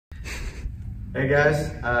Hey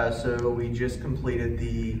guys, so we just completed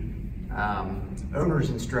the owner's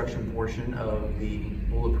instruction portion of the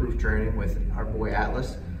Bulletproof training with our boy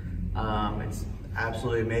Atlas. It's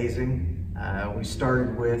absolutely amazing. We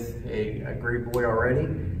started with a great boy already,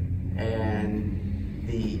 and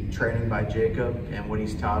the training by Jacob and what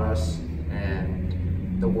he's taught us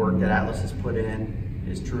and the work that Atlas has put in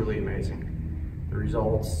is truly amazing. The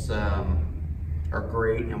results are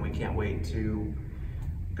great, and we can't wait to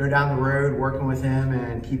go down the road working with him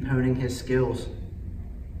and keep honing his skills.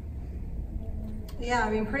 Yeah, I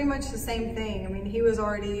mean, pretty much the same thing. I mean, he was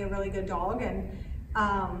already a really good dog, and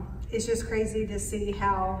it's just crazy to see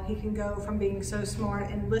how he can go from being so smart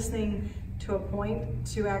and listening to a point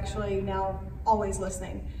to actually now always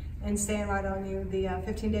listening and staying right on you. The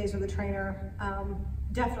 15 days with the trainer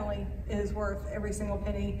definitely is worth every single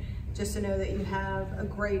penny, just to know that you have a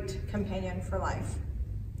great companion for life.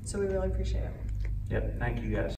 So we really appreciate it. Yep, thank you guys.